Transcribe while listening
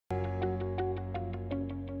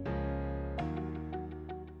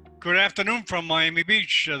Good afternoon from Miami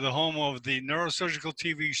Beach, the home of the Neurosurgical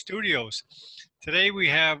TV studios. Today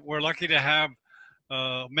we're lucky to have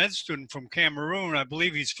a med student from Cameroon. I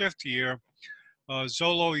believe he's fifth year,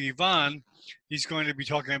 Zolo Yvan. He's going to be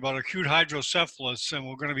talking about acute hydrocephalus, and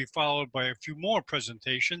we're going to be followed by a few more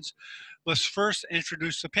presentations. Let's first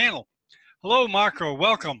introduce the panel. Hello, Marco.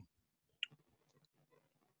 Welcome.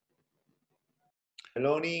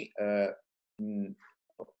 Meloni.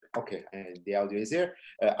 Okay, the audio is here.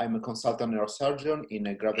 I'm a consultant neurosurgeon in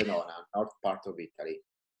Gravenona, north part of Italy.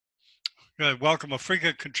 Good. Welcome, a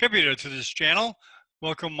frequent contributor to this channel.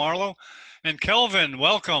 Welcome, Marlo. And Kelvin,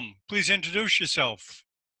 welcome. Please introduce yourself.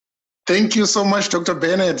 Thank you so much, Dr.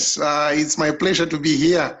 Bennett. It's my pleasure to be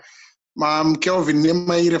here. I'm Kelvin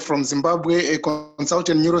Nemaire from Zimbabwe, a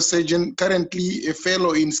consultant neurosurgeon, currently a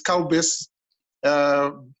fellow in skull-base,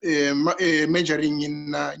 majoring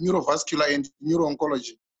in neurovascular and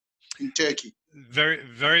neuro-oncology in Turkey.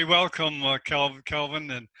 Very welcome, Kelvin,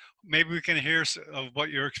 and maybe we can hear of what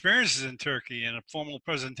your experiences in Turkey in a formal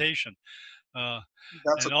presentation.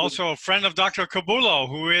 And also a friend of Dr. Kabulo,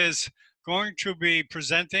 who is going to be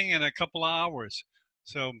presenting in a couple of hours.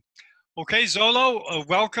 So, okay, Zolo,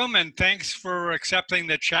 welcome and thanks for accepting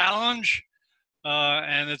the challenge.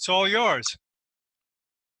 And it's all yours.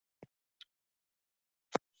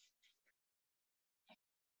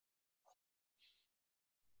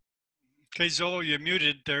 Okay, Zolo, you're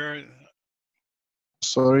muted there.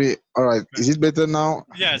 Sorry. All right. Is it better now?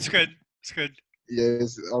 Yeah, it's good. It's good.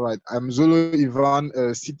 Yes. All right. I'm Zolo Yvan,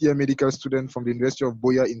 a CTA medical student from the University of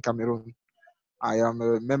Buea in Cameroon. I am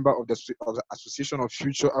a member of the Association of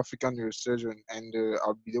Future African Neurosurgeons, and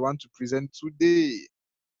I'll be the one to present today.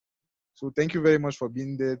 So thank you very much for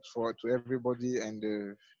being there to everybody, and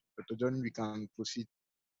Dr. John, we can proceed.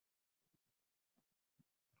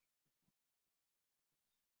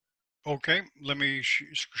 Okay, let me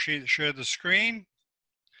share the screen.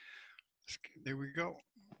 There we go.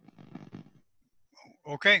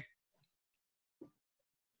 Okay.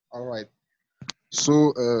 All right.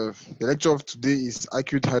 So the lecture of today is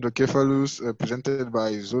Acute Hydrocephalus, presented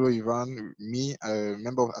by Zolo Yvan, me, a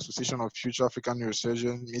member of Association of Future African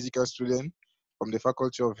Neurosurgeons, medical student from the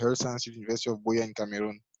Faculty of Health Sciences, University of Buea in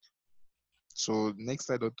Cameroon. So next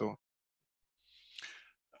slide, Doctor.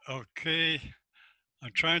 Okay.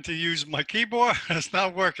 I'm trying to use my keyboard. It's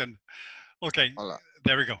not working. Okay,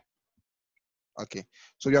 there we go. Okay,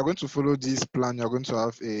 so you are going to follow this plan. You are going to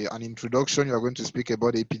have an introduction. You are going to speak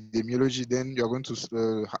about epidemiology. Then you are going to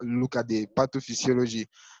look at the pathophysiology,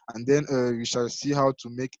 and then we shall see how to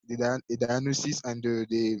make the diagnosis and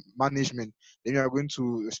the management. Then you are going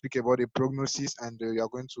to speak about the prognosis, and you are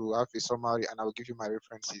going to have a summary, and I will give you my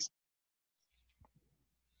references.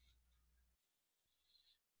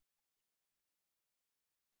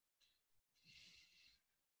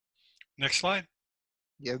 Next slide.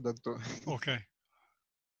 Yes, doctor. Okay.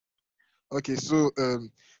 Okay, so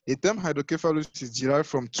the term hydrocephalus is derived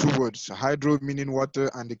from two words: hydro meaning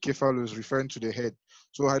water, and the cephalus referring to the head.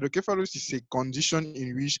 So hydrocephalus is a condition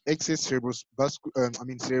in which excess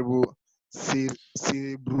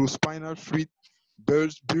cerebrospinal fluid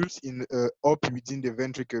builds in up within the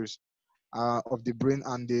ventricles of the brain,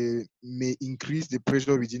 and they may increase the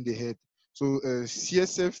pressure within the head. So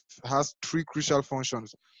CSF has three crucial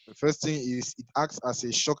functions. The first thing is it acts as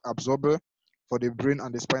a shock absorber for the brain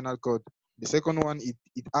and the spinal cord. The second one, it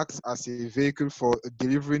acts as a vehicle for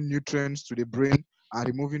delivering nutrients to the brain and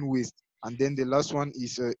removing waste. And then the last one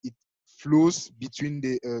is it flows between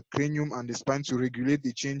the cranium and the spine to regulate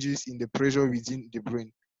the changes in the pressure within the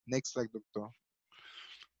brain. Next slide, doctor.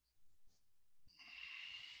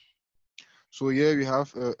 So here we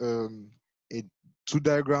have two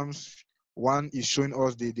diagrams. One is showing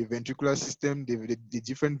us the ventricular system, the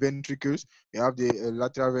different ventricles. We have the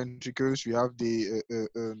lateral ventricles, we have the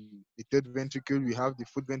third ventricle, we have the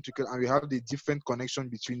fourth ventricle, and we have the different connection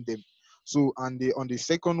between them. So on the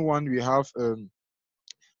second one, we have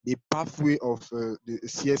the pathway of the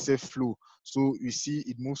CSF flow. So you see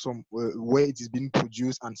it moves from where it is being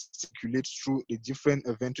produced and circulates through the different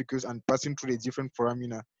ventricles and passing through the different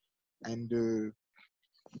foramina. And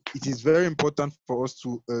it is very important for us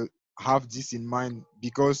to have this in mind,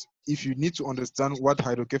 because if you need to understand what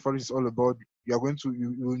hydrocephalus is all about, you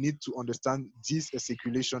will need to understand this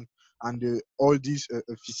circulation and all this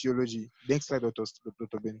physiology. Next slide, Dr.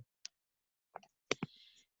 Ben.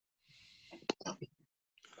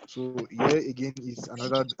 So here again is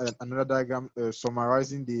another diagram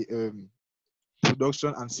summarizing the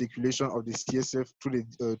production and circulation of the CSF through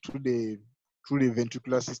the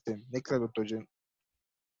ventricular system. Next slide, Dr. Jen.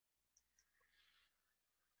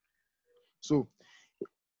 So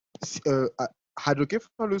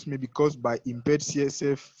Hydrocephalus may be caused by impaired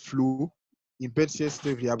CSF flow, impaired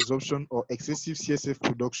CSF reabsorption, or excessive CSF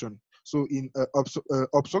production. So, in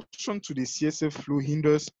obstruction to the CSF flow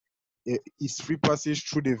hinders its free passage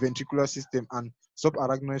through the ventricular system and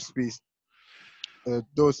subarachnoid space.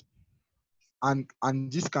 Thus, and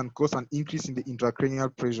this can cause an increase in the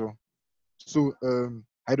intracranial pressure. So,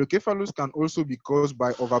 hydrocephalus can also be caused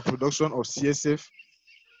by overproduction of CSF,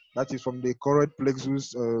 that is from the choroid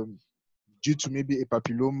plexus, due to maybe a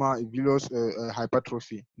papilloma, a villus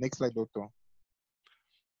hypertrophy. Next slide, doctor.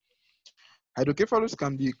 Hydrocephalus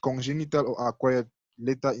can be congenital or acquired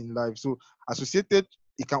later in life. So associated,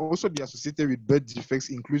 it can also be associated with birth defects,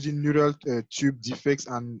 including neural tube defects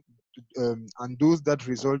and those that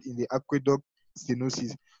result in the aqueduct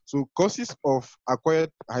stenosis. So causes of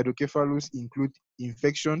acquired hydrocephalus include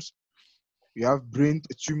infections. We have brain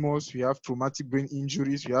tumors, we have traumatic brain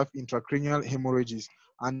injuries, we have intracranial hemorrhages,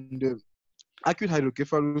 and acute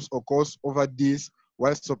hydrocephalus occurs over days,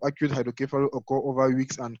 while subacute hydrocephalus occur over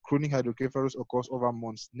weeks, and chronic hydrocephalus occurs over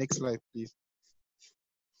months. Next slide, please.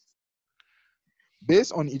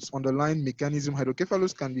 Based on its underlying mechanism,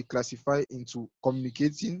 hydrocephalus can be classified into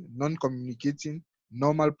communicating, non-communicating,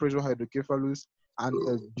 normal pressure hydrocephalus, and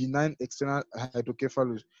benign external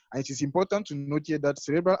hydrocephalus. And it is important to note here that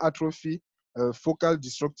cerebral atrophy, focal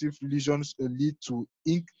destructive lesions lead to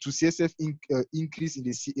CSF increase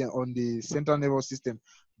in on the central nervous system,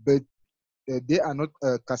 but they are not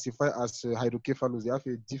classified as hydrocephalus. They have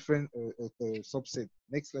a different subset.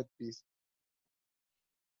 Next slide, please.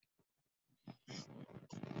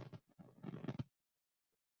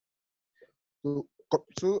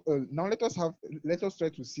 So now let us try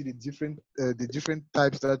to see the different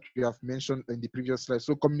types that we have mentioned in the previous slide.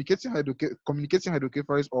 So communicating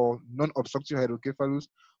hydrocephalus or non-obstructive hydrocephalus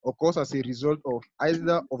occurs as a result of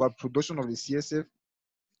either overproduction of the CSF,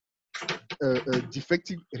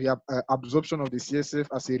 defective absorption of the CSF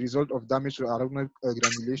as a result of damage to arachnoid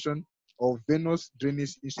granulation, or venous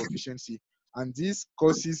drainage insufficiency, and this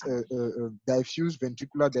causes diffuse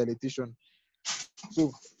ventricular dilatation.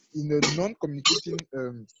 So in a non-communicating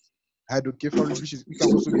hydrocephalus, which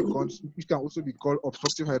can also be called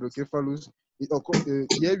obstructive hydrocephalus,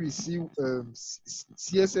 here we see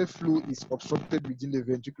CSF flow is obstructed within the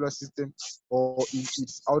ventricular system or in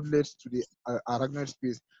its outlets to the arachnoid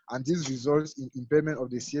space, and this results in impairment of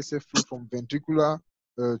the CSF flow from ventricular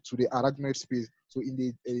to the arachnoid space. So in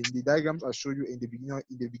the diagrams I showed you in the beginning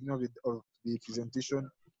of the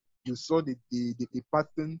presentation, you saw the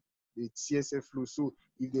pattern, the CSF flow. So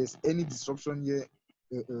if there's any disruption here,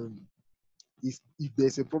 if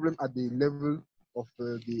there's a problem at the level of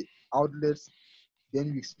the outlets,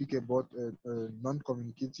 then we speak about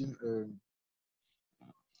non-communicating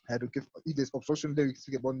hydrocephalus. If there's obstruction there, we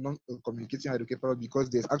speak about non-communicating hydrocephalus, because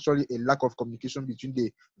there's actually a lack of communication between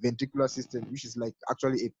the ventricular system, which is like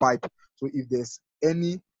actually a pipe. So if there's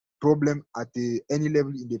any problem at any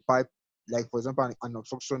level in the pipe, like for example an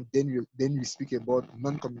obstruction, then we speak about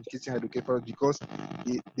non-communicating hydrocephalus, because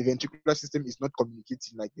the ventricular system is not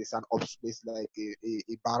communicating. Like there's like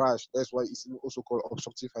a barrage. That's why it's also called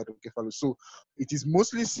obstructive hydrocephalus. So it is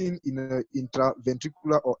mostly seen in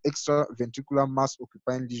intraventricular or extraventricular mass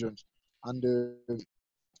occupying lesions, and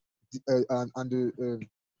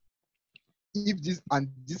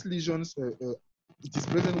these lesions, it is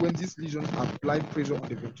present when these lesions apply pressure on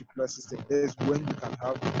the ventricular system. There's when you can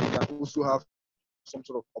also have some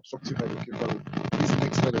sort of obstructive hydrocephalus. This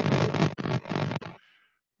next slide.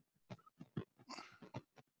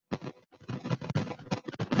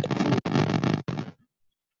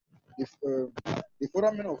 If the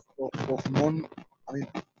foramen of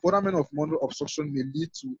Monro obstruction may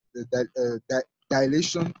lead to the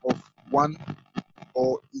dilation of one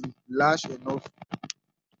or enlarge enough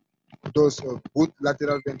those both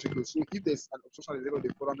lateral ventricles. So if there's an obstruction at the level of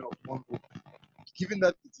the foramen of Monro, given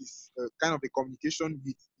that it is kind of a communication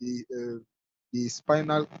with the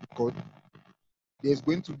spinal cord, there's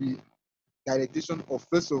going to be dilatation of,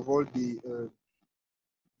 first of all, the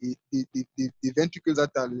ventricles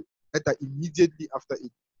that are immediately after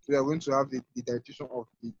it. So we are going to have the dilatation of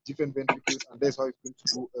the different ventricles, and that's how it's going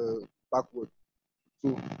to go backward.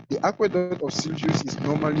 So the aqueduct of Silgius is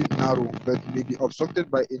normally narrow, but may be obstructed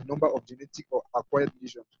by a number of genetic or acquired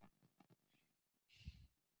lesions,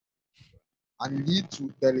 and lead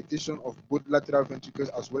to dilatation of both lateral ventricles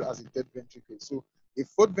as well as the third ventricle. So a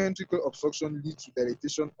fourth ventricle obstruction leads to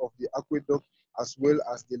dilatation of the aqueduct as well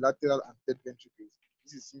as the lateral and third ventricles.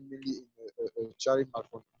 This is seen mainly in Chiari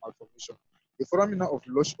malformation. The foramina of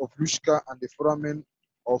Luschka and the foramen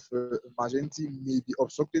of emergency may be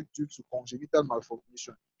obstructed due to congenital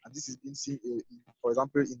malformation. And this is being seen, for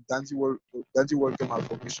example, in Dandy-Walker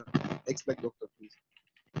malformation. Next slide, doctor, please.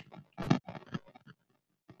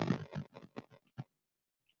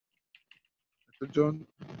 Dr. John.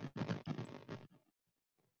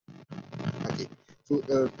 Okay. So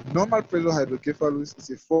normal pressure hydrocephalus is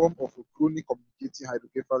a form of a chronic communicating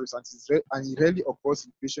hydrocephalus, and it rarely occurs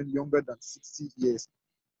in patients younger than 60 years.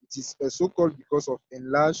 It is so-called because of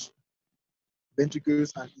enlarged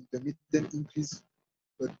ventricles and intermittent increase,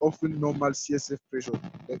 but often normal CSF pressure.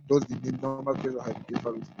 Thus the name normal pressure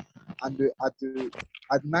hydrocephalus. And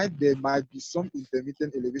at night, there might be some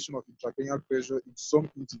intermittent elevation of intracranial pressure in some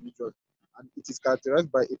individuals. And it is characterized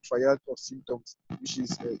by a triad of symptoms, which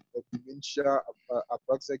is dementia,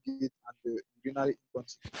 apraxia gait, and urinary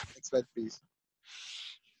incontinence. Next slide, please.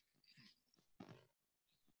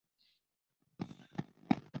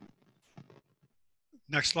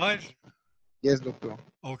 Next slide. Yes, doctor.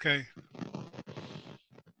 Okay.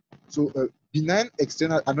 So benign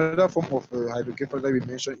external, another form of hydrocephalus that we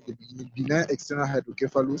mentioned in the beginning, benign external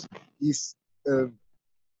hydrocephalus is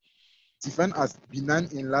defined as benign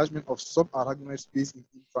enlargement of subarachnoid space in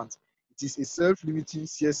infants. It is a self-limiting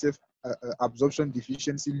CSF absorption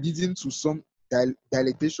deficiency leading to some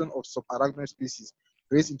dilatation of subarachnoid spaces,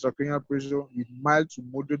 raised intracranial pressure with mild to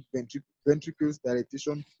moderate ventricles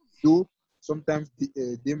dilatation, though sometimes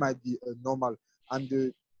they might be normal.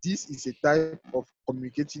 And this is a type of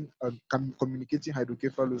communicating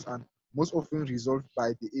hydrocephalus and most often resolved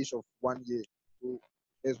by the age of 1 year. So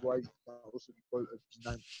that's why it can also be called a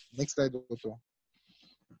benign. Next slide, doctor.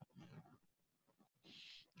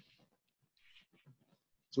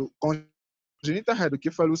 So congenital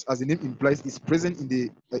hydrocephalus, as the name implies, is present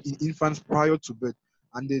in infants prior to birth.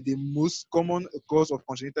 And the most common cause of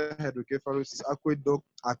congenital hydrocephalus is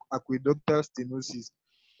aqueductal stenosis.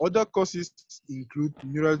 Other causes include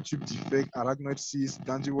neural tube defect, arachnoid cyst,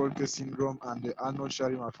 Dandy-Walker syndrome, and the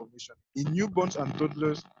Arnold-Chiari malformation. In newborns and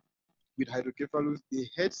toddlers with hydrocephalus, the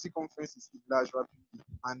head circumference is enlarged rapidly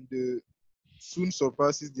and soon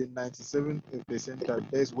surpasses the 97th percentile.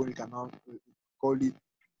 That is when we can now call it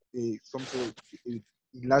some sort of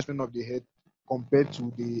enlargement of the head compared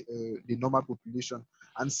to the normal population.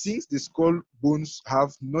 And since the skull bones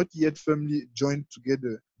have not yet firmly joined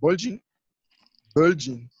together, bulging,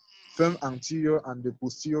 firm anterior and the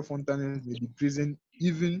posterior fontanelles may be present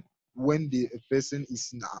even when the person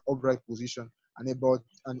is in an upright position. And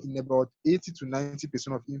in about 80 to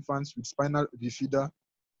 90% of infants with spinal bifida,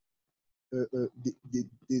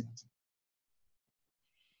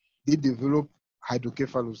 they develop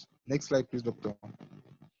hydrocephalus. Next slide, please, doctor.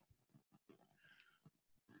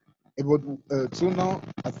 So now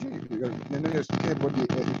I think you're speaking about the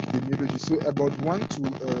epidemiology. So about 1 to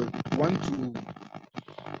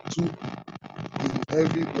 2 in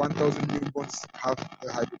every 1,000 newborns have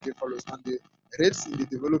hydrocephalus, and the rates in the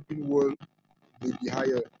developing world may be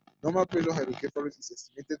higher. Normal pressure hydrocephalus is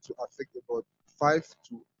estimated to affect about 5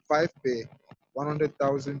 per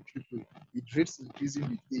 100,000 people, with rates increasing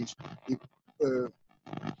with age. The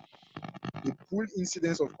pool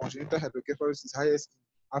incidence of congenital hydrocephalus is highest in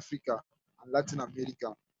Africa and Latin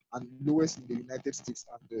America, and lowest in the United States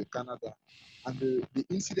and Canada. And the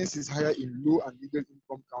incidence is higher in low and middle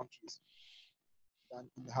income countries than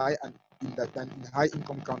in high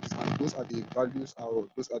income countries, and those are the values, or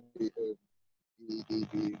those are the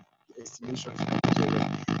estimations.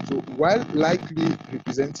 So while likely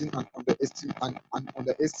representing an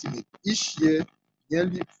underestimate, each year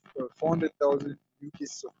nearly 400,000 new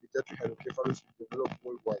cases of pediatric hydrocephalus will develop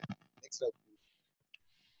worldwide. Next slide, please.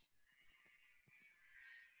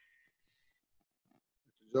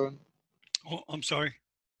 John. Oh, I'm sorry.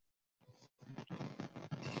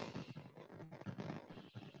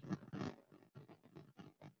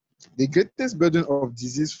 The greatest burden of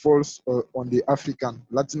disease falls on the African,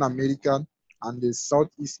 Latin American, and the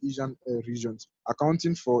Southeast Asian regions,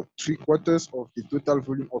 accounting for 3/4 of the total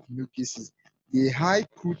volume of new cases. The high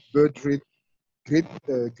crude birth rate,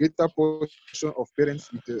 greater portion of parents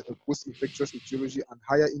with post-infectious etiology, and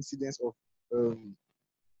higher incidence of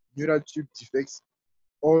neural tube defects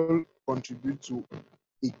all contribute to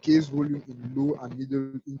a case volume in low and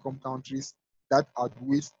middle income countries that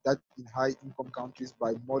outweighs that in high income countries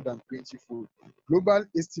by more than 20-fold. Global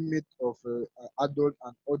estimate of adult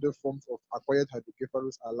and other forms of acquired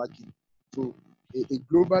hydrocephalus are lacking. So a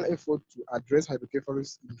global effort to address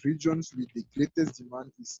hydrocephalus in regions with the greatest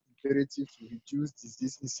demand is imperative to reduce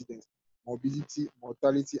disease incidence, morbidity,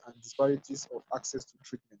 mortality, and disparities of access to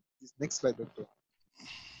treatment. This next slide, doctor.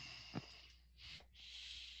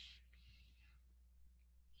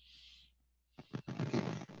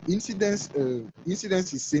 Incidence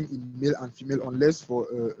is same in male and female unless for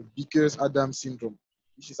Vickers-Adams syndrome,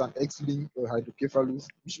 which is an X-linked hydrocephalus,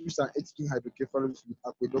 which is an X-linked hydrocephalus with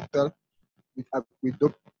aqueduct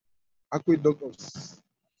of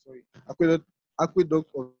sorry aqueduct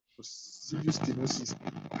of severe stenosis,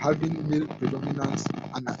 having male predominance,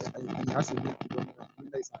 and it has a male predominance,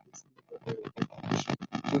 meaning that it's an X-linked condition.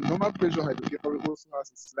 So normal pressure hydrocephalus also has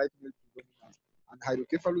a slight male predominance, and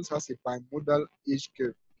hydrocephalus has a bimodal age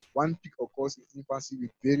curve. One peak occurs in infancy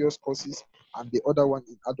with various causes, and the other one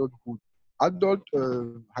in adulthood. Adult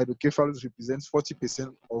hydrocephalus represents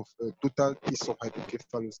 40% of total case of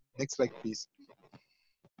hydrocephalus. Next slide, please.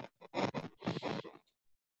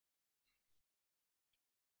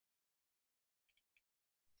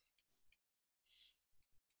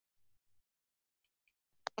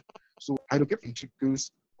 So hydrocephalus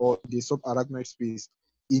ventricles or the subarachnoid space.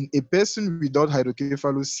 In a person without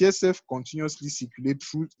hydrocephalus, CSF continuously circulates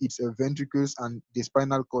through its ventricles and the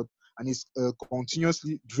spinal cord, and is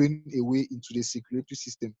continuously drained away into the circulatory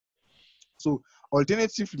system. So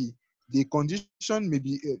alternatively, the condition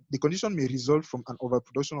may result from an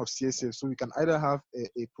overproduction of CSF. So we can either have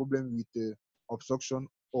a problem with obstruction,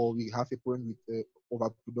 or we have a problem with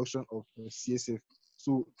overproduction of CSF.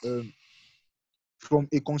 So from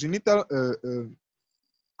a congenital,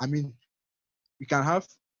 I mean, we can have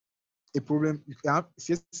a problem. You can have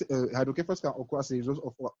hydrocephalus can occur as a result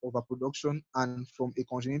of overproduction, and from a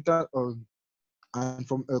congenital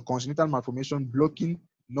malformation blocking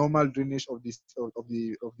normal drainage of the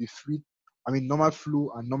fluid. I mean, normal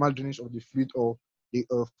flow and normal drainage of the fluid, or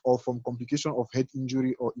from complication of head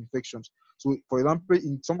injury or infections. So, for example,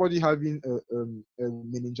 in somebody having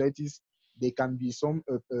meningitis, there can be some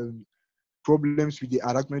problems with the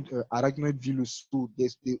arachnoid villus. So the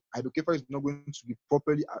hydrocephalus is not going to be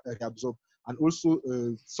properly reabsorbed, and also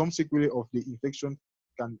some sequelae of the infection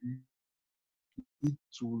can lead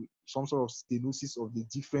to some sort of stenosis of the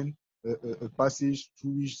different passage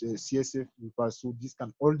through which CSF will pass. So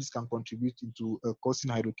all this can contribute into causing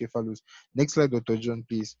hydrocephalus. Next slide, Dr. John,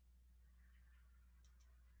 please.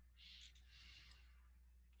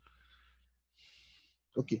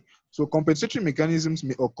 Okay, so compensatory mechanisms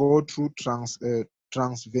may occur through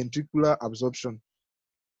transventricular absorption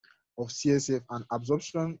of CSF and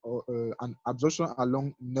absorption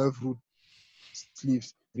along nerve root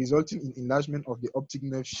sleeves, resulting in enlargement of the optic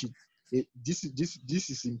nerve sheath. This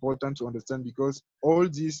is important to understand, because all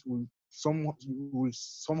this will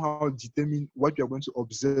somehow determine what you are going to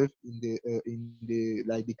observe in the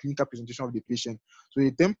clinical presentation of the patient. So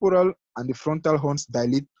the temporal and the frontal horns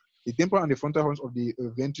dilate. The temporal and the frontal horns of the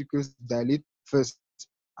ventricles dilate first,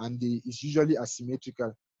 and it's usually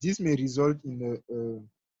asymmetrical. This may result in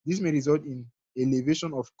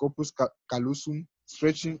elevation of corpus callosum,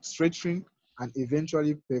 stretching, and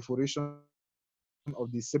eventually perforation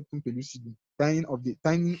of the septum pellucidum,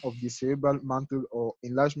 tightening of the cerebral mantle, or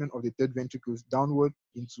enlargement of the third ventricles downward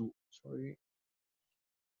into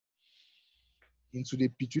the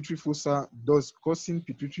pituitary fossa, thus causing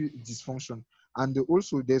pituitary dysfunction. And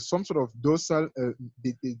also, there's some sort of dorsal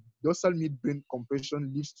midbrain compression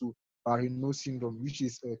leads to Parinaud syndrome, which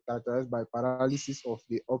is characterized by paralysis of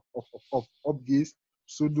the up gaze,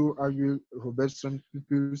 pseudo-avial Robertson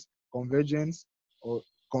pupils, convergence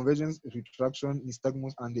retraction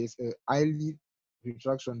nystagmus, and there's eyelid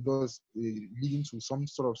retraction, thus leading to some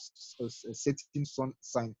sort of setting sun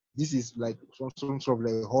sign. This is like some sort of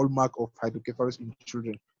like hallmark of hydrocephalus in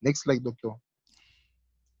children. Next slide, doctor.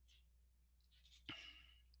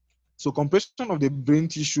 So compression of the brain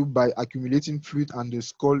tissue by accumulating fluid and the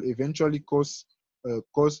skull eventually cause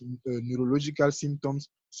neurological symptoms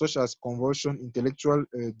such as convulsion, intellectual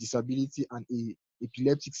disability, and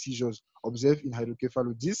epileptic seizures observed in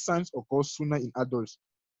hydrocephalus. These signs occur sooner in adults.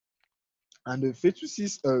 And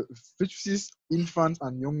fetuses, infants,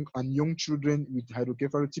 and young children with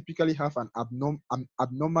hydrocephalus typically have an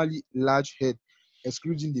abnormally large head,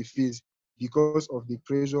 excluding the face, because of the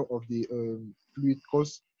pressure of the fluid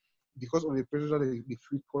because of the pressure that the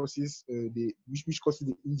fluid causes, which causes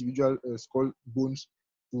the individual skull bones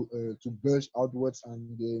to bulge outwards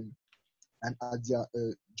and at their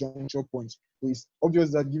juncture points. So it's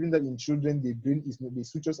obvious that given that in children the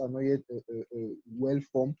sutures are not yet well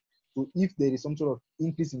formed. So if there is some sort of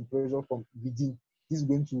increase in pressure from within, this is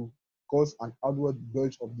going to cause an outward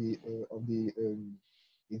bulge of the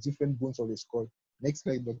different bones of the skull. Next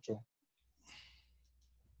slide, doctor.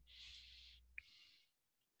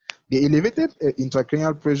 The elevated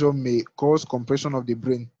intracranial pressure may cause compression of the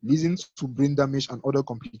brain, leading to brain damage and other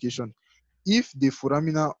complications. if the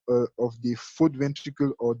foramina of the fourth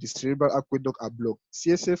ventricle or the cerebral aqueduct are blocked,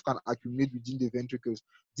 CSF can accumulate within the ventricles.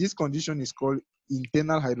 This condition is called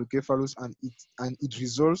internal hydrocephalus, and it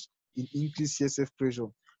results in increased CSF pressure.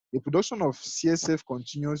 The production of CSF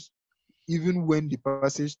continues even when the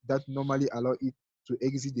passage that normally allow it to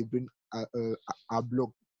exit the brain are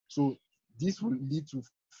blocked. So this will lead to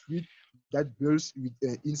fluid that builds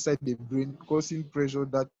inside the brain, causing pressure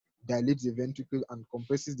that dilates the ventricle and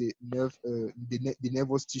compresses the nerve, the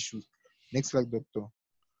nervous tissues. Next slide, doctor.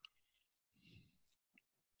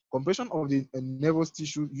 Compression of the nervous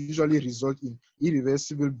tissue usually results in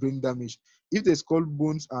irreversible brain damage. If the skull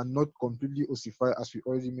bones are not completely ossified, as we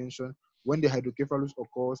already mentioned, when the hydrocephalus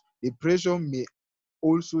occurs, the pressure may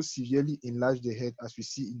also severely enlarge the head, as we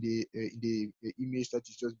see in the image that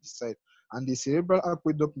is just beside. And the cerebral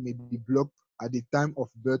aqueduct may be blocked at the time of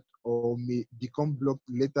birth or may become blocked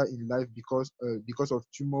later in life because of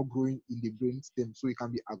tumor growing in the brain stem. So it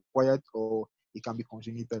can be acquired or it can be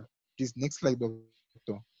congenital. Please, next slide,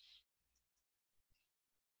 doctor.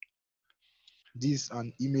 This is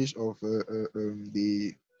an image of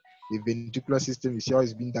the ventricular system. You see how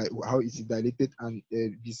it's been how it's dilated, and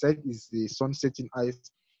beside is the sun setting eyes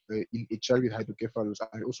in a child with hydrocephalus,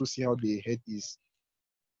 and also see how the head is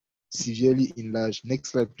severely enlarged.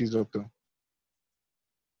 Next slide, please, doctor.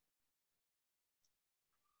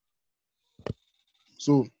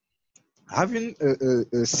 So, having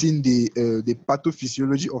seen the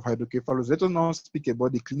pathophysiology of hydrocephalus, let us now speak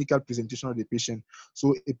about the clinical presentation of the patient.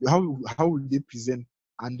 So, how will they present,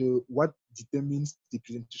 and what determines the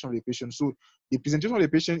presentation of the patient? So, the presentation of the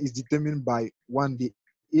patient is determined by one, the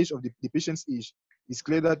age of the patient's age. It's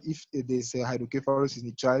clear that if there's a hydrocephalus in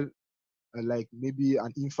a child, like maybe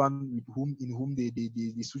an infant in whom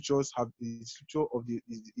the sutures have the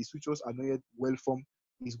sutures are not yet well formed,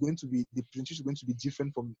 is going to be the presentation is going to be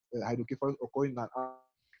different from hydrocephalus occurring in an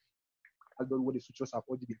adult where the sutures have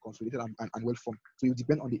already been consolidated and well formed. So it will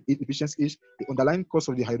depend on the patient's age, the underlying cause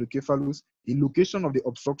of the hydrocephalus, the location of the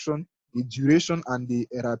obstruction, the duration, and the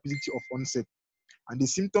rapidity of onset. And the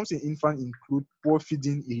symptoms in infant include poor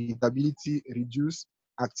feeding, irritability, reduced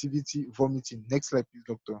activity, vomiting. Next slide, please,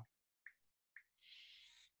 doctor.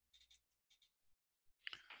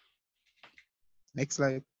 Next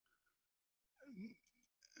slide.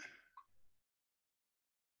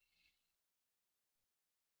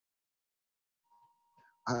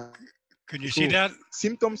 Can you see that?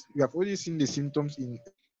 Symptoms, we have already seen the symptoms in.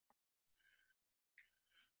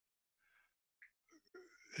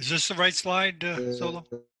 Is this the right slide, Zolo?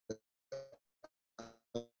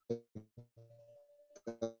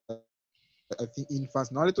 I think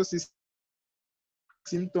infants. Now let us see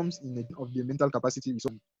symptoms of the mental capacity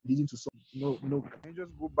leading to some. No. Can you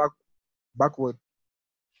just go backward?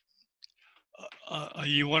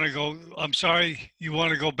 You want to go? I'm sorry. You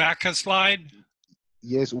want to go back a slide?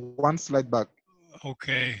 Yes, one slide back.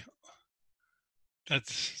 Okay.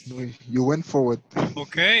 That's. No, you went forward.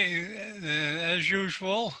 Okay, as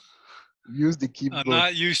usual. Use the keyboard. I'm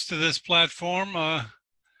not used to this platform.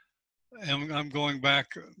 I'm going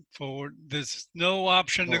back forward. There's no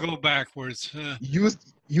option to go backwards. Use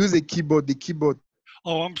the keyboard. The keyboard.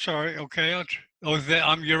 Oh, I'm sorry. Okay.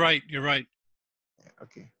 You're right. You're right.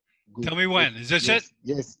 Okay. Good. Tell me when. Is this it?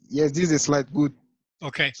 Yes. This is a slide. Good.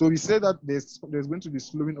 Okay. So we said that there's going to be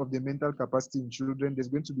slowing of the mental capacity in children. There's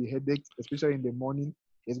going to be headaches, especially in the morning.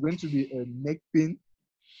 There's going to be neck pain.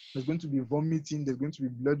 There's going to be vomiting. There's going to be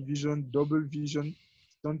blurred vision, double vision,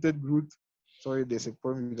 stunted growth. Sorry, there's a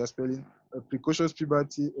problem with that spelling. Precocious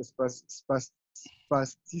puberty,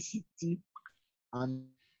 spasticity, and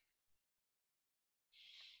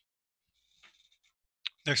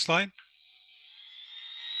next slide.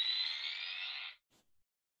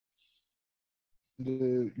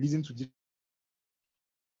 Leading to.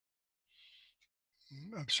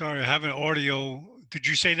 I'm sorry, I have an audio. Did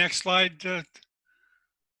you say next slide?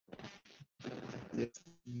 Yes,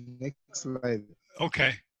 next slide.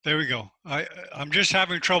 Okay, there we go. I'm just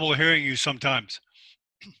having trouble hearing you sometimes.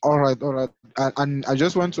 All right, and I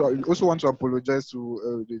just want to apologize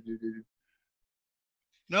to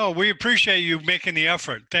No, we appreciate you making the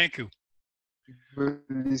effort. Thank you.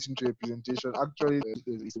 Listen to a presentation. Actually,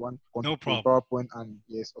 it's one no problem. PowerPoint, and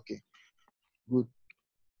yes, okay, good.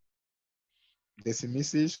 There's a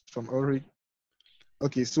message from Ulrich.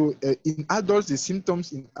 Okay, so in adults, the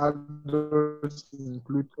symptoms in adults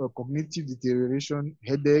include cognitive deterioration,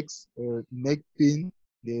 headaches, neck pain.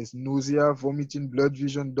 There's nausea, vomiting, blurred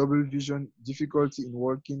vision, double vision, difficulty in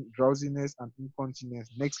walking, drowsiness, and incontinence.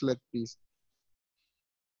 Next slide, please.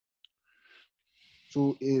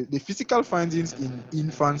 So the physical findings in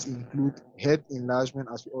infants include head enlargement,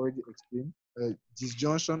 as we already explained,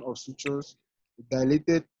 disjunction of sutures,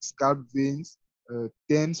 dilated scalp veins,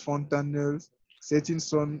 tense fontanelles, setting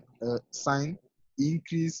sun sign,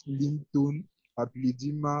 increased limb tone,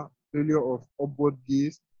 papilledema, failure of upward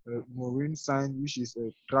gaze, Maureen sign, which is a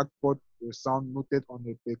crackpot sound noted on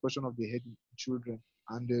the percussion of the head in children,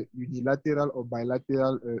 and unilateral or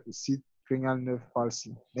bilateral seat cranial nerve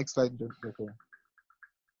palsy. Next slide, Dr.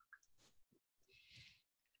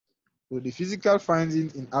 So the physical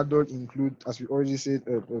findings in adults include, as we already said,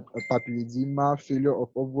 a papilledema, failure of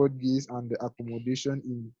upward gaze, and the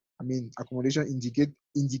accommodation accommodation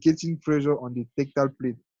indicating pressure on the tactile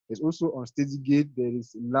plate. There's also unsteady gait. There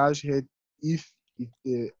is large head if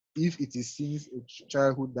it is since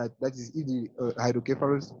childhood. That is, if the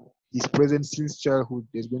hydrocephalus is present since childhood,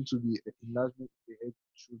 there's going to be enlargement of the head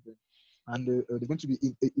in children, and there's going to be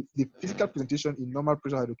the physical presentation in normal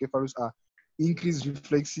pressure hydrocephalus are increased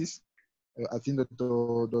reflexes. I think that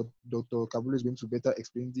Dr. Kabul is going to better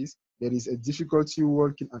explain this. There is a difficulty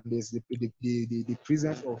walking, and there's the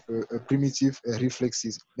presence of primitive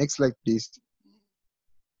reflexes. Next slide, please.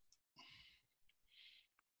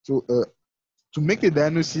 So to make a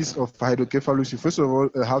diagnosis of hydrocephalus, you first of all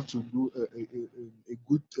have to do a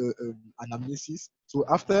good anamnesis. So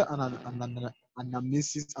after an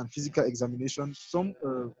anamnesis and physical examination, some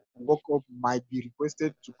workup might be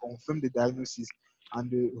requested to confirm the diagnosis and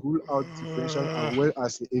rule out differential, as well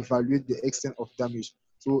as evaluate the extent of damage.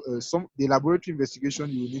 So the laboratory investigation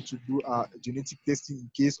you will need to do are genetic testing in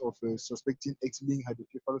case of suspecting X-linked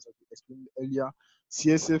hydrocephalus, as we explained earlier,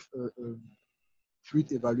 CSF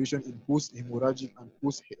fluid evaluation in post-hemorrhagic and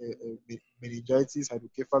post-meningitis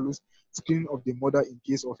hydrocephalus, screening of the mother in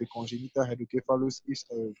case of a congenital hydrocephalus, if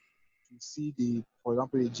to see for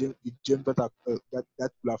example, the germ that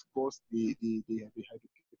will have caused the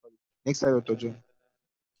hydrocephalus. Next slide, Dr. John.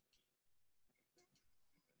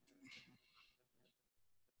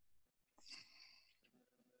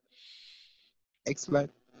 Next slide.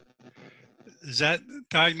 Is that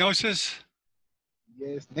diagnosis?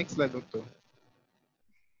 Yes, next slide, doctor.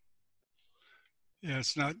 Yeah,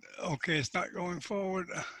 it's not, okay, it's not going forward.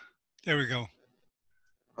 There we go.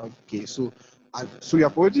 Okay, so we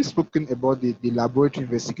have already spoken about the laboratory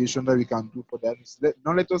investigation that we can do for that.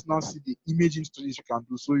 Now let us now see the imaging studies you can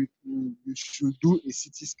do. So you should do a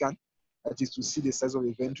CT scan, that is to see the size of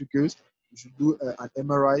the ventricles. You should do an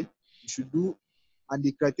MRI. You should do, and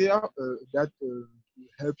the criteria that will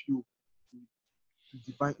help you to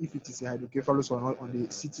define if it is a hydrocephalus or not on the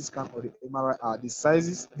CT scan or the MRI are the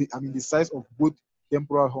sizes, the size of both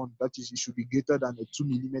temporal horn, that is, it should be greater than 2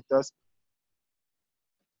 millimeters.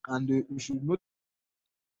 And you should note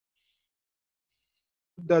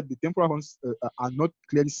that the temporal horns are not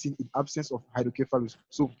clearly seen in absence of hydrocephalus.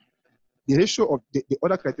 So the ratio of the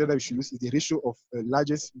other criteria that we should use is the ratio of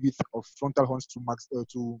largest width of frontal horns to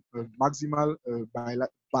maximal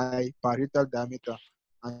biparietal diameter.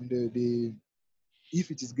 And if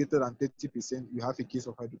it is greater than 30%, you have a case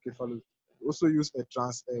of hydrocephalus. We also use a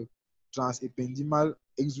transependymal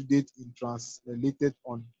exudate in translated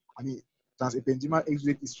on, transependymal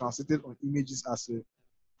exudate is translated on images as a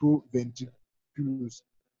proventriculus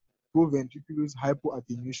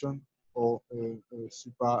hypoattenuation or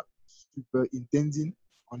superintending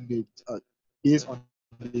on the based on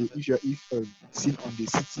the if seen on the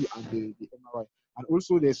CT and the MRI. And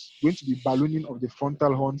also there's going to be ballooning of the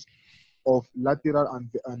frontal horns of lateral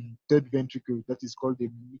and third ventricle, that is called the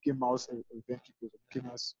Mickey Mouse ventricle,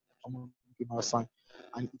 Mickey Mouse sign,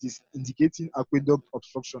 and it is indicating aqueduct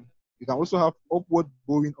obstruction. You can also have upward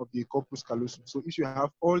bowing of the corpus callosum. So if you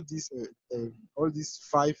have all these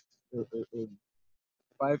five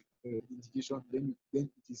indications, then it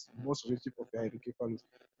is more suggestive of the hydrocephalus.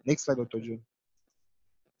 Next slide, Dr. John.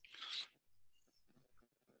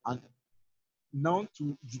 And now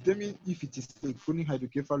to determine if it is a chronic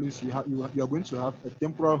hydrocephalus, you are going to have a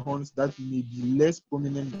temporal horns that may be less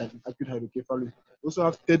prominent than acute hydrocephalus. You also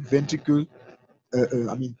have third ventricle.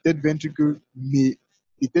 Third ventricle may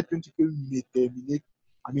terminate,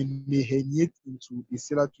 may herniate into a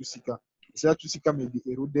sella tussica. The sella tussica may be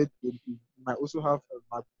eroded. You might also have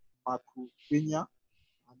macropenia,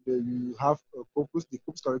 and you have the corpus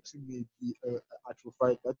callosum may be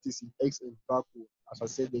atrophied. That is in X vacuum. As I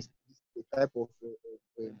said, there's the type of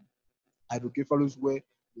hydrocephalus where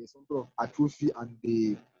there's some sort of atrophy and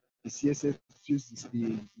the CSF fills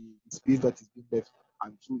the space that is being left,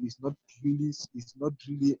 and so it's not really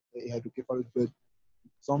a hydrocephalus, but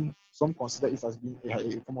some consider it as being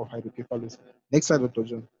a form of hydrocephalus. Next slide, Dr.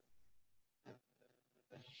 John.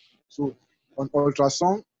 So on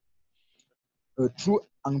ultrasound, through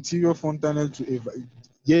anterior fontanelle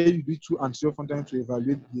here you do through anterior fontanelle to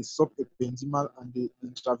evaluate the subependymal and the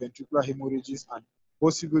intraventricular hemorrhages and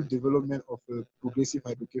possible development of progressive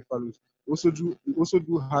hydrocephalus. We also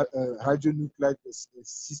do hydronuclide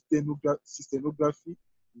cystenography.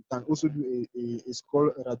 You can also do a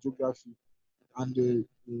skull radiography, and you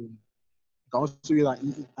can also use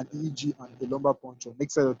an EEG and a lumbar puncture.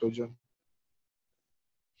 Next slide, Dr. John.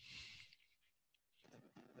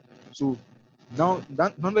 So now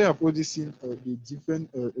that you have already seen the different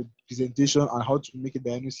presentation and how to make a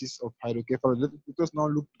diagnosis of hydrocephalus,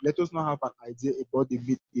 let us now have an idea about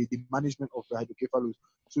the management of the hydrocephalus.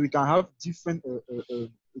 So we can have different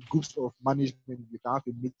groups of management. We can have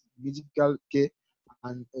a medical care,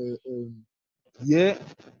 and here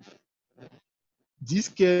this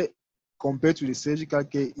care compared to the surgical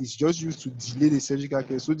care is just used to delay the surgical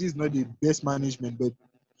care. So this is not the best management, but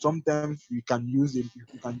sometimes we can use it.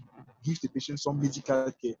 We can give the patient some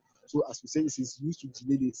medical care. So as we say, it is used to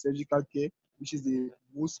delay the surgical care, which is the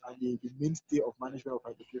most and the mainstay of management of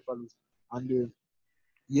hydrocephalus. And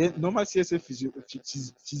normal CSF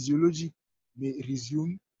physiology may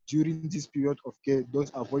resume during this period of care,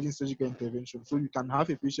 thus avoiding surgical intervention. So you can have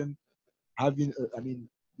a patient having,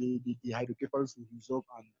 the hydrocephalus will resolve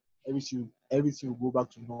and everything will go back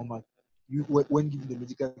to normal when giving the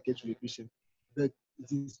medical care to the patient. But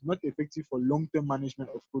it is not effective for long-term management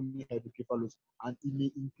of chronic hydrocephalus, and it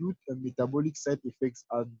may include metabolic side effects,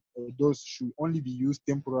 and those should only be used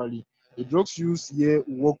temporarily. The drugs used here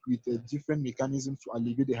work with different mechanisms to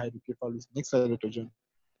alleviate the hydrocephalus. Next slide, Dr. John.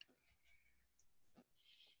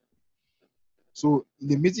 So in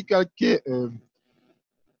the medical care,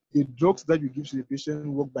 the drugs that you give to the patient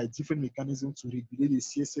work by different mechanisms to regulate the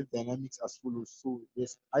CSF dynamics as follows. So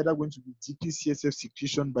there's either going to be decreased CSF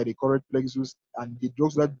secretion by the choroid plexus, and the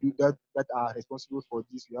drugs that do that are responsible for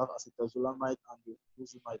this, we have acetazolamide and the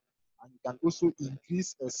furosemide. And you can also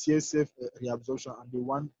increase CSF reabsorption, and the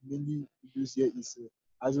one mainly used here is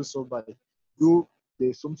isosulfide. Though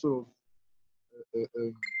there's some sort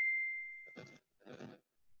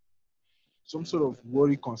of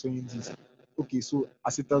worry concerning this. Okay, so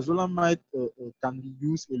acetazolamide can be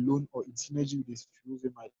used alone or in synergy with the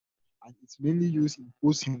furosemide, and it's mainly used in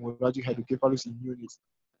post-hemorrhagic hydrocephalus in neonates.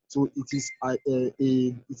 So it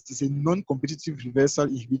is a non-competitive reversal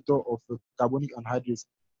inhibitor of carbonic anhydrase,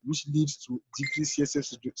 which leads to decreased CSF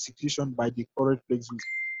secretion by the choroid plexus.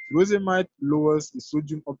 Furosemide lowers the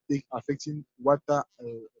sodium uptake, affecting water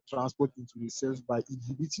transport into the cells by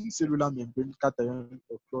inhibiting cellular membrane cation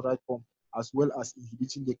chloride form, as well as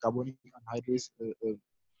inhibiting the carbonic anhydrase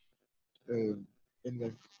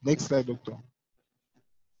enzyme. Next slide, doctor.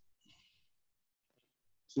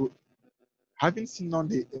 So having seen on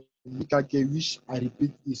the medical care, which I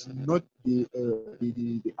repeat is not the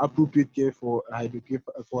appropriate care for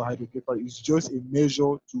hydrocephalus, it's just a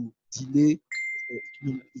measure to delay.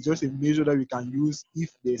 It's just a measure that we can use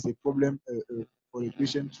if there's a problem for the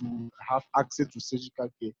patient to have access to surgical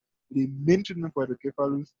care. The main treatment for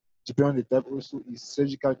hydrocephalus, depending on the type, also is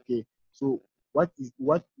surgical care. So what is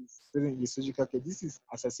present in the surgical care? This is,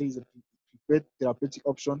 as I say, is a preferred therapeutic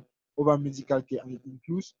option over medical care, and it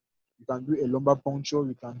includes, you can do a lumbar puncture,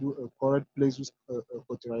 you can do a choroid plexus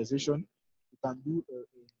cauterization, you can do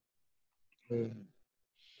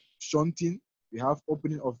shunting, we have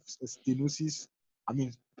opening of stenosis, I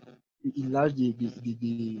mean, enlarge the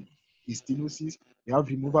stenosis, we have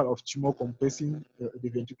removal of tumor compressing the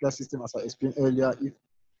ventricular system, as I explained earlier. If you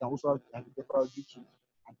can also have due to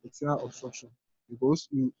an external obstruction.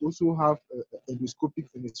 We also have endoscopic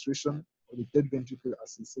fenestration of the third ventricle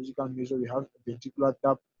as a surgical measure. We have ventricular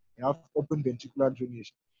tap, we have open ventricular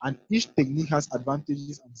drainage, and each technique has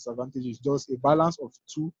advantages and disadvantages. Just a balance of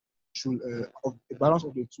two a balance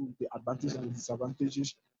of the two, the advantages and the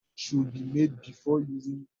disadvantages, should be made before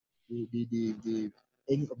using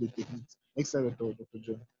any of the techniques. Next slide, Dr.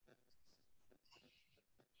 John.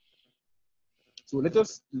 So let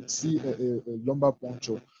us see a lumbar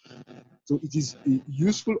puncture. So it is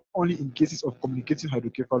useful only in cases of communicating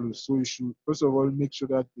hydrocephalus. So you should first of all make sure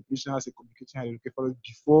that the patient has a communicating hydrocephalus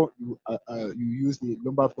before you use the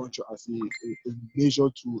lumbar puncture as a measure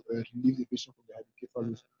to relieve the patient from the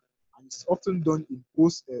hydrocephalus. And it's often done in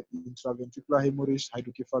post intraventricular hemorrhage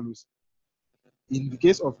hydrocephalus. In the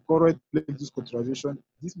case of choroid plexus cauterization,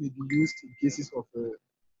 this may be used in cases of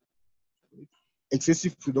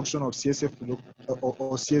excessive production of CSF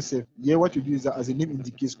or CSF. Here, what you do is that, as the name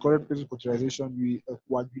indicates, choroid plexus cauterization, we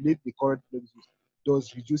coagulate the choroid plexus,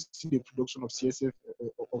 thus reducing the production of CSF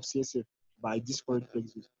by this choroid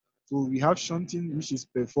plexus. So we have shunting, which is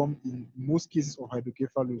performed in most cases of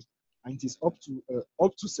hydrocephalus. and it is up to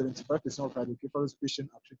 75% of hydrocephalus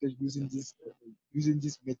patients are treated using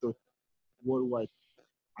this method worldwide.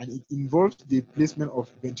 And it involves the placement of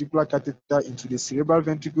ventricular catheter into the cerebral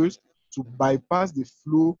ventricles to bypass the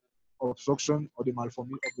flow obstruction or the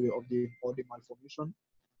malformation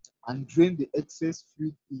and drain the excess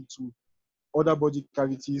fluid into other body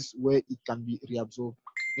cavities where it can be reabsorbed.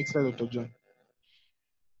 Next slide, Dr. John.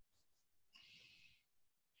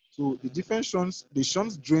 So the different shunts, the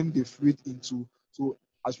shunts drain the fluid into, so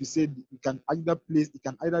as we said, it can either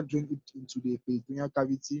drain it into the peritoneal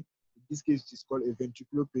cavity. In this case, it is called a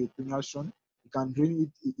ventriculoperitoneal shunt. You can drain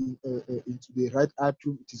it into the right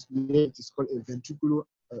atrium. It is called a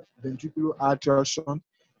ventricular arterial shunt.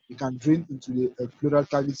 You can drain into the pleural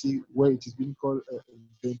cavity where it is being called a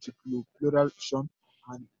ventriculopleural shunt,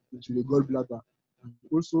 and into the gallbladder. And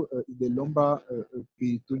also in the lumbar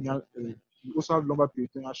peritoneal, we also have lumbar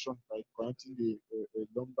peritoneal shunt by connecting the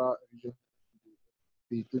lumbar region to the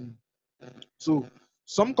peritoneum. So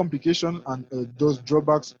some complications and those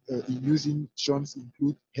drawbacks in using shunts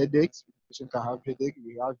include headaches. The patient can have headache.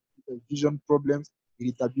 We have vision problems,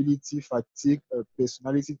 irritability, fatigue,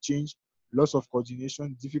 personality change, loss of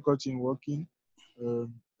coordination, difficulty in walking,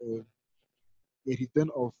 um, uh, a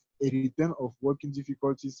return of working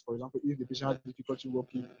difficulties. For example, if the patient had difficulty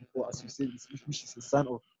walking before, as you said, which is a sign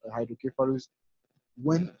of hydrocephalus,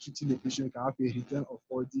 when treating the patient, you can have a return of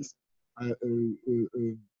all this, uh, uh,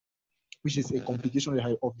 uh, which is a complication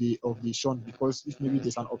of the shunt, because if maybe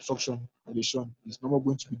there's an obstruction of the shunt, it's no more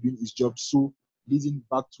going to be doing its job, so leading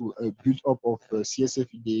back to a build-up of CSF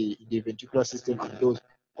in the ventricular system, and those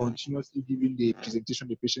continuously giving the presentation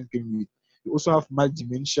the patient came with. We also have mild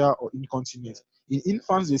dementia or incontinence. In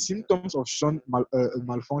infants, the symptoms of shunt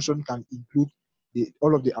malfunction can include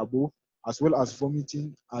all of the above, as well as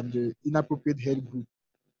vomiting and inappropriate head growth,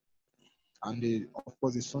 and of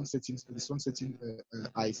course the sun setting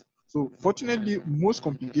eyes. So fortunately, most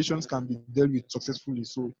complications can be dealt with successfully.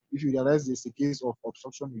 So if you realize there's a case of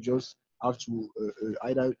obstruction, you just have to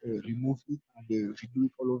either remove it and redo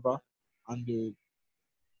it all over. And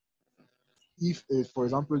if, for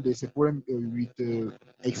example, there's a problem with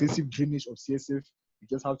excessive drainage of CSF, you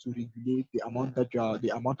just have to regulate the amount of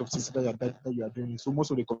CSF that you are draining. So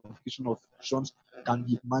most of the complication of shunts can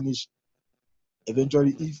be managed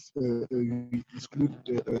eventually if we exclude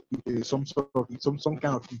some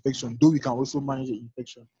kind of infection, though we can also manage the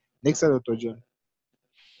infection. Next slide, Dr. John.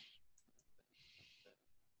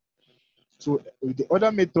 So the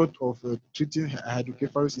other method of treating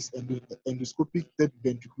hydrocephalus is endoscopic third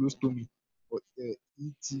ventriculostomy, or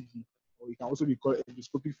ETV, or it can also be called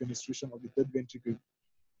endoscopic fenestration of the third ventricle.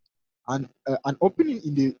 And an opening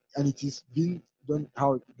and it is being done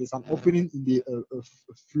how there's an opening in the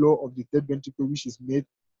floor of the third ventricle, which is made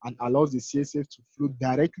and allows the CSF to flow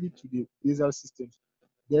directly to the basal systems,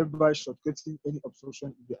 thereby shortcutting any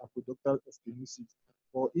obstruction in the aqueductal stenosis.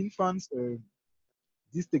 For infants,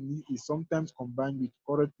 this technique is sometimes combined with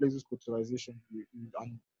choroid plexus cauterization,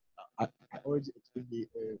 and I already explained the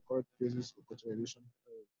choroid plexus cauterization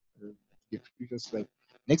the previous slide.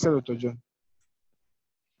 Next slide, Dr. John.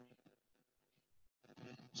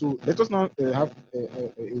 So let us now have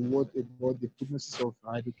a word about the prognosis of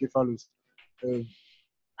hydrocephalus.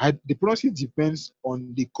 The prognosis depends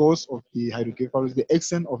on the cause of the hydrocephalus, the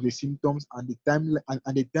extent of the symptoms, and the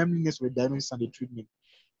timeliness of the diagnosis and the treatment.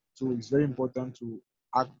 So it's very important to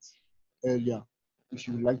act earlier if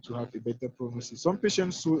you would like to have a better prognosis. Some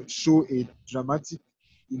patients show a dramatic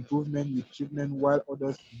improvement with treatment, while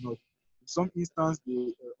others do not. In some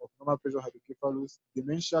instances of normal pressure hydrocephalus,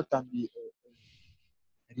 dementia can be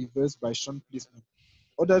reversed by shunt placement.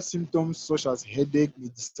 Other symptoms, such as headache, may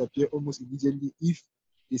disappear almost immediately if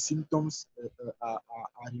the symptoms are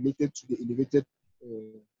related to the elevated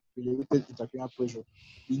intracranial pressure.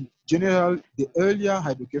 In general, the earlier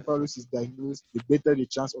hydrocephalus is diagnosed, the better the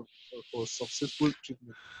chance of successful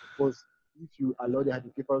treatment. Of course, if you allow the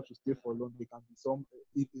hydrocephalus to stay for long, there can be some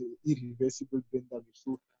irreversible brain damage.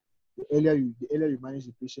 So the earlier you manage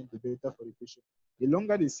the patient, the better for the patient. The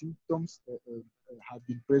longer the symptoms have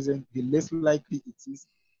been present, the less likely it is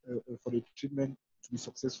for the treatment to be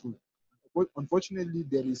successful. But unfortunately,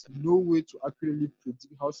 there is no way to accurately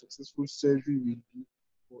predict how successful surgery will be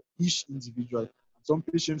for each individual. Some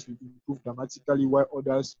patients will improve dramatically, while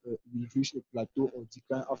others will reach a plateau or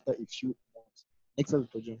decline after a few months. Next slide,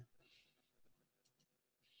 Dr. John.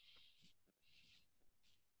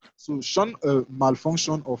 So shunt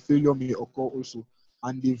malfunction or failure may occur also,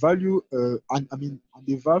 and the valve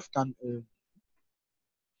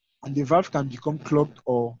can become clogged,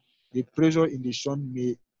 or the pressure in the shunt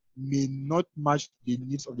may not match the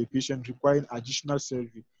needs of the patient, requiring additional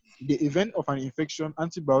surgery. In the event of an infection,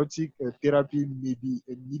 antibiotic therapy may be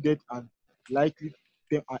needed and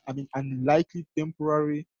unlikely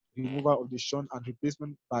temporary removal of the shunt and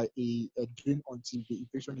replacement by a drain until the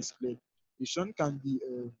infection is cleared. The shunt can be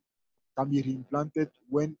reimplanted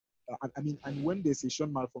when and when there's a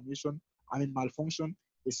shunt malfunction,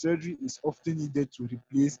 a surgery is often needed to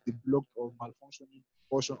replace the blocked or malfunctioning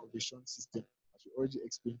portion of the shunt system, as we already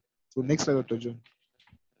explained. So next slide, Dr. John.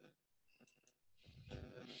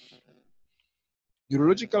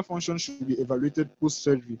 Neurological function should be evaluated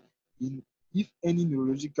post-surgery. If any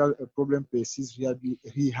neurological problem persists,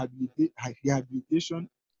 rehabilitation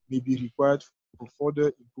may be required for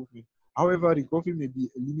further improvement. However, recovery may be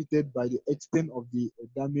limited by the extent of the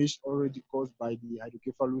damage already caused by the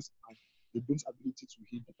hydrocephalus and the brain's ability to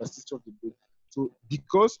heal, the plasticity of the brain. So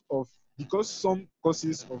because some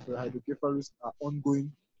causes of hydrocephalus are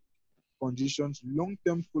ongoing conditions,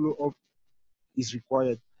 long-term follow-up is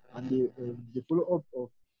required, and the follow-up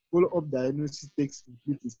diagnosis takes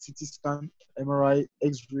include a CT scan, MRI,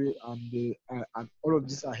 X-ray, and all of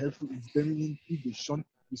these are helpful in determining if the shunt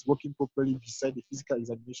is working properly beside the physical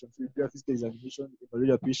examination. So if you do a physical examination,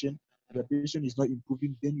 evaluate the patient, if the patient is not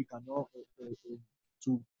improving, then you can know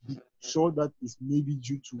to be sure that it's maybe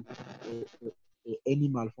due to any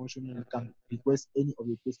malfunctioning. You can request any of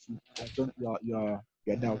the tests to confirm your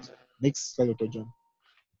doubt. Next slide, Dr. John.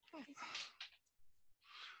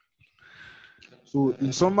 So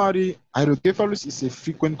in summary, hydrocephalus is a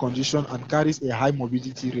frequent condition and carries a high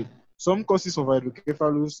morbidity rate. Some causes of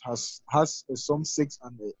hydrocephalus has some sex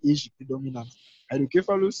and age predominance.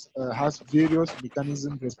 Hydrocephalus has various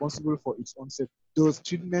mechanisms responsible for its onset. Thus,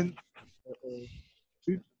 treatment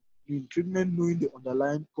knowing the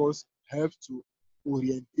underlying cause helps to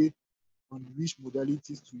orientate on which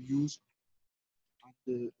modalities to use, and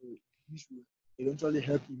which will eventually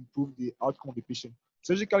help improve the outcome of the patient.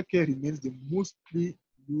 Surgical care remains the mostly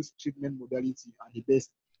used treatment modality and the best,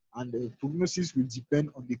 and the prognosis will depend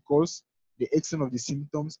on the cause, the extent of the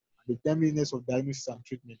symptoms, and the timeliness of diagnosis and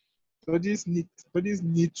treatment. Studies need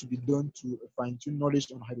to be done to fine-tune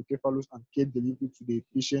knowledge on hydrocephalus and care delivery to the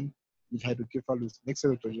patient with hydrocephalus. Next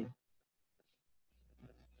slide, Dr. John.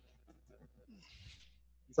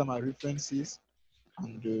 These are my references.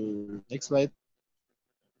 And next slide.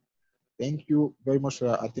 Thank you very much for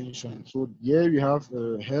your attention. So here we have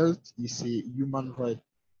health is a human right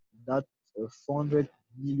that 400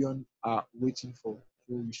 million are waiting for.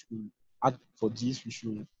 So we should act for this. We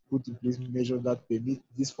should put in place measures that permit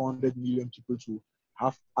these 400 million people to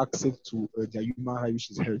have access to their human right,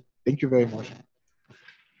 which is health. Thank you very much.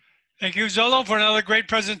 Thank you, Zolo, for another great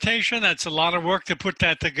presentation. That's a lot of work to put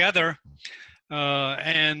that together.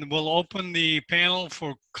 And we'll open the panel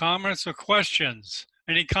for comments or questions.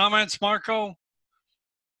 Any comments, Marco?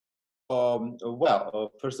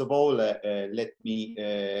 First of all, let me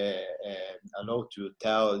allow to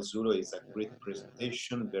tell Zolo is a great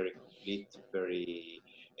presentation, very complete, very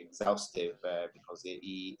exhaustive, because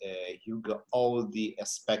he got all the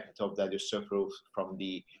aspects of the hydrocephalus, from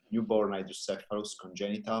the newborn hydrocephalus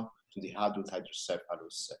congenital to the adult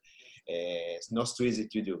hydrocephalus. It's not so easy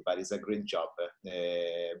to do, but it's a great job.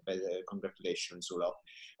 Congratulations, Zolo.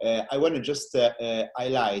 I want to just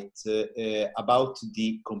highlight about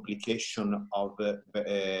the complication of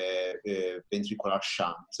ventricular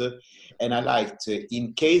shunt, and highlight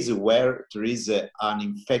in case where there is an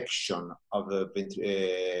infection of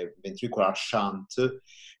ventricular shunt,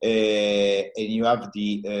 and you have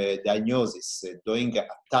the diagnosis doing a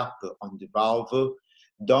tap on the valve,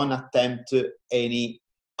 don't attempt any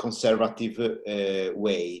conservative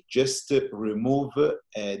way. Just remove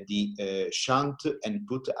the shunt and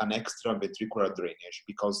put an extra ventricular drainage,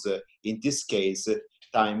 because in this case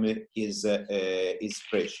time is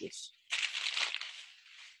precious.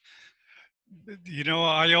 You know,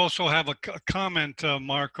 I also have a comment,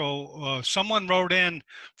 Marco. Someone wrote in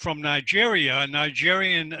from Nigeria, a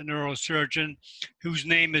Nigerian neurosurgeon whose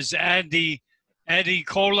name is Adi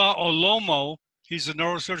Kola Olomo. He's a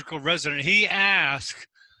neurosurgical resident. He asked,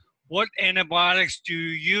 what antibiotics do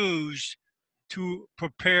you use to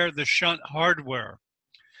prepare the shunt hardware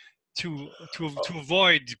to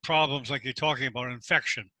avoid problems like you're talking about,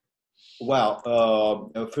 infection? Well,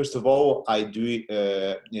 first of all, I do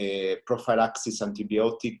prophylaxis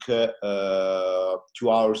antibiotic 2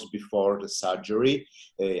 hours before the surgery.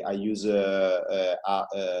 I use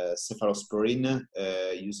cephalosporin,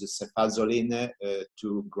 use cefazolin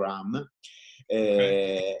 2 grams.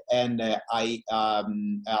 And I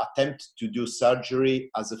attempt to do surgery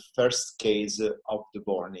as a first case of the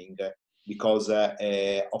morning. because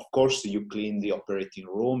of course you clean the operating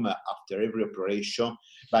room after every operation,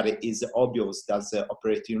 but it is obvious that the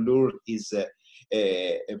operating room is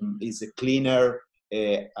cleaner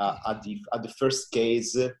at the first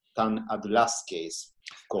case than at the last case.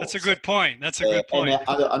 That's a good point. That's a good point.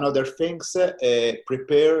 And another things,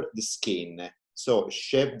 prepare the skin. So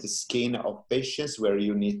shave the skin of patients where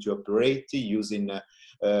you need to operate using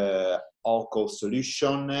alcohol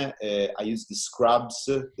solution. I use the scrubs,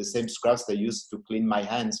 the same scrubs I used to clean my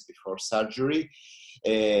hands before surgery.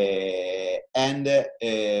 And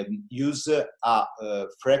use a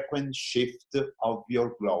frequent shift of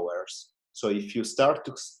your blowers. So if you start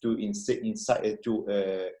to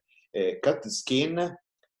cut the skin,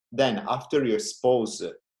 then after you expose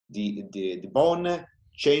the bone,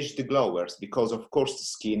 change the glowers, because of course the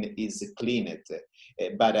skin is cleaned,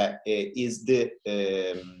 but is the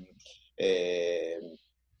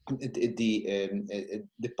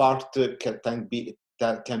part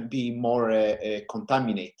that can be more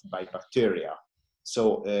contaminated by bacteria.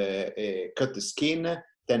 So cut the skin,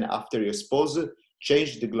 then after you expose,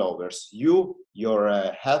 change the glowers. You, your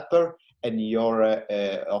helper, and your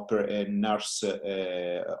nurse in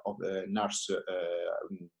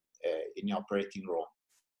the operating room.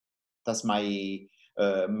 That's my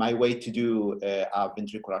way to do a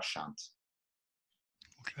ventricular shunt.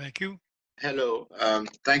 Thank you. Hello.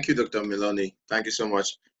 Thank you, Dr. Meloni. Thank you so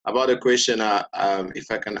much. About the question,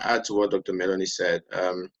 if I can add to what Dr. Meloni said,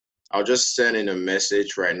 I'll just send in a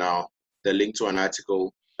message right now, the link to an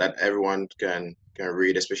article that everyone can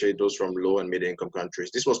read, especially those from low and middle-income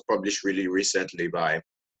countries. This was published really recently by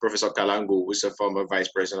Professor Kalangu, who's a former vice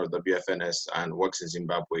president of the WFNS and works in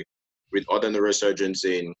Zimbabwe, with other neurosurgeons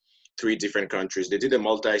in 3 different countries. They did a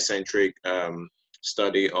multi-centric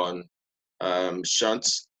study on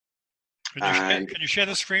shunts. Can you share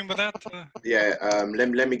the screen with that? Yeah,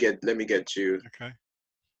 let me get you. Okay.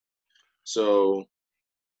 So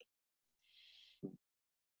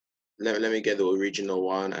let me get the original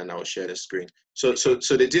one, and I'll share the screen. So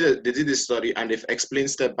they did this study, and they've explained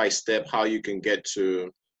step by step how you can get to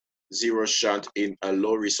zero shunt in a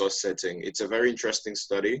low resource setting. It's a very interesting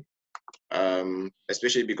study,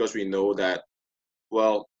 especially because we know that,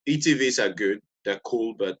 well, ETVs are good, they're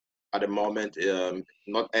cool, but at the moment,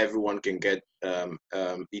 not everyone can get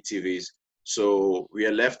ETVs. So we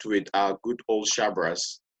are left with our good old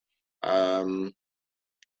Shabras.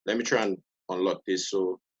 Let me try and unlock this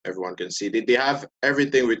so everyone can see. They have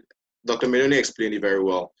everything with, Dr. Meloni explained it very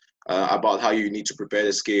well, about how you need to prepare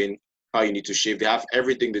the skin, how you need to shave. They have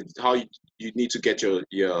everything, how you need to get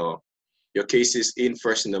your cases in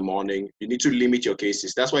first in the morning. You need to limit your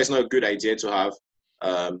cases. That's why it's not a good idea to have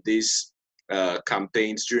these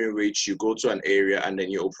campaigns during which you go to an area and then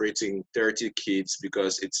you're operating 30 kids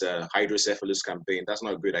because it's a hydrocephalus campaign. That's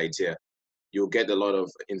not a good idea. You'll get a lot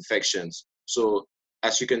of infections. So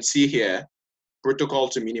as you can see here, protocol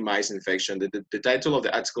to minimize infection. The title of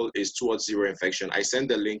the article is Towards Zero Infection. I sent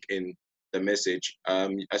the link in the message.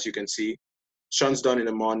 As you can see, shunts done in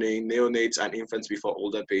the morning, neonates and infants before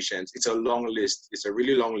older patients. It's a long list. It's a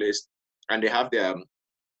really long list, and they have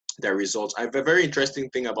their results. A very interesting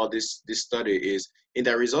thing about this study is in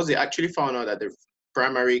their results, they actually found out that the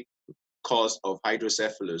primary cause of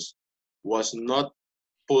hydrocephalus was not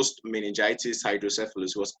post-meningitis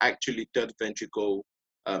hydrocephalus, was actually third ventricle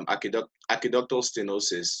aqueductal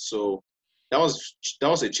stenosis. So that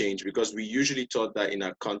was a change, because we usually thought that in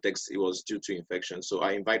our context it was due to infection. So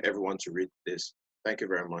I invite everyone to read this. Thank you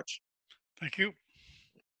very much. Thank you.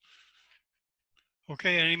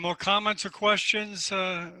 Okay, any more comments or questions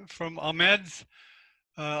from Ahmed?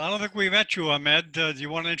 I don't think we met you, Ahmed. Do you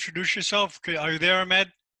want to introduce yourself? Are you there,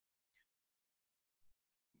 Ahmed?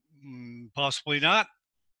 Possibly not.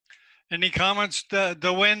 Any comments,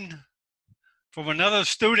 Dwayne, from another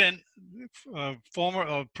student,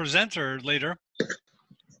 former presenter later?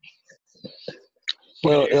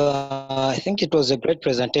 Well, I think it was a great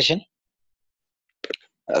presentation.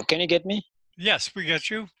 Can you get me? Yes, we get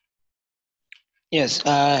you. Yes,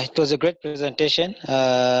 it was a great presentation.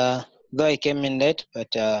 Though I came in late,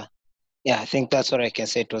 but yeah, I think that's what I can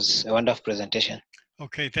say. It was a wonderful presentation.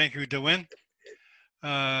 Okay, thank you, Dwayne.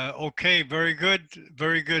 Okay, very good,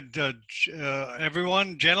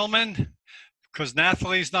 everyone, gentlemen, because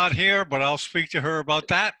Nathalie's not here, but I'll speak to her about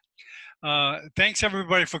that. Thanks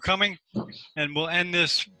everybody for coming, and we'll end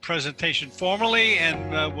this presentation formally,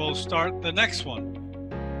 and we'll start the next one.